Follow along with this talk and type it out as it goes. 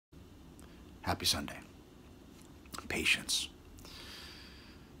Happy Sunday. Patience.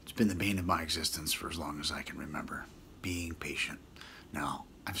 It's been the bane of my existence for as long as I can remember. Being patient. Now,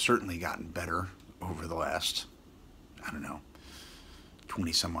 I've certainly gotten better over the last,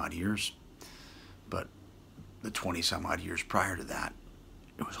 20 some odd years. But the 20 some odd years prior to that,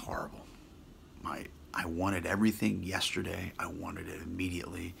 it was horrible. I wanted everything yesterday. I wanted it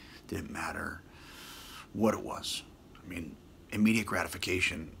immediately. Didn't matter what it was. I mean, immediate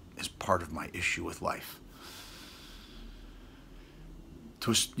gratification is part of my issue with life. It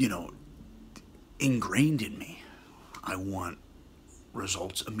was, ingrained in me. I want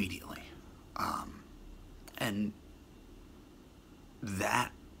results immediately. And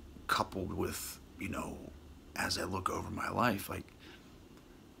that coupled with, as I look over my life,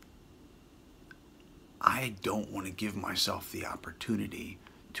 I don't want to give myself the opportunity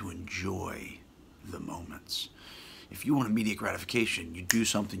to enjoy the moments. If you want immediate gratification, you do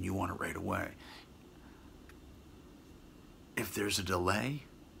something, you want it right away. If there's a delay,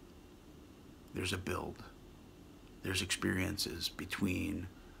 there's a build. There's experiences between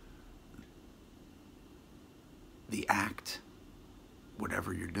the act,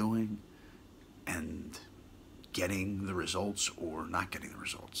 whatever you're doing, and getting the results or not getting the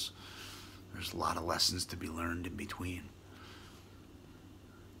results. There's a lot of lessons to be learned in between.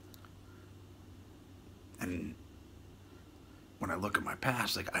 And when I look at my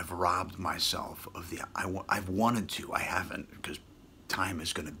past, I've robbed myself of I've wanted to, I haven't, because time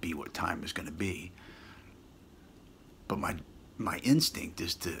is going to be what time is going to be. But my instinct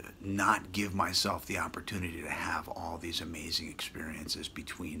is to not give myself the opportunity to have all these amazing experiences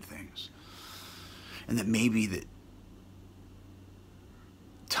between things. And that maybe the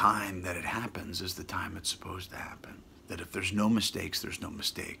time that it happens is the time it's supposed to happen. That if there's no mistakes, there's no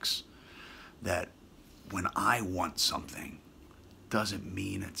mistakes. That when I want something, doesn't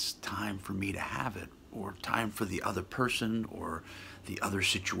mean it's time for me to have it, or time for the other person or the other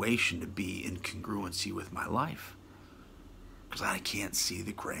situation to be in congruency with my life. Because I can't see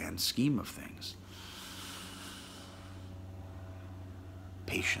the grand scheme of things.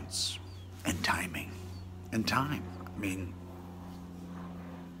 Patience and timing and time.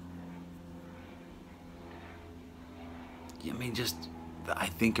 I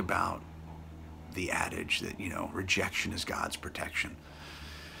think about the adage that, rejection is God's protection.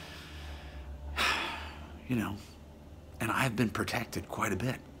 And I've been protected quite a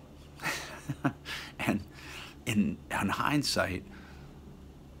bit. And in hindsight,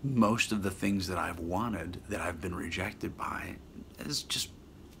 most of the things that I've wanted that I've been rejected by is just,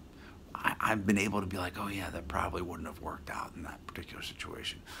 I've been able to be like, oh yeah, that probably wouldn't have worked out in that particular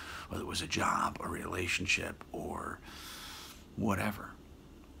situation. Whether it was a job, a relationship, or whatever.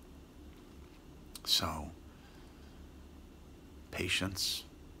 So, patience,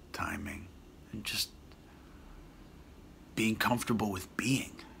 timing, and just being comfortable with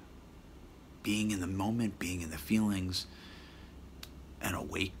being in the moment, being in the feelings, and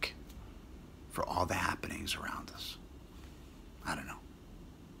awake for all the happenings around us. I don't know.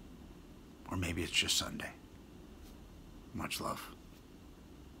 Or maybe it's just Sunday. Much love.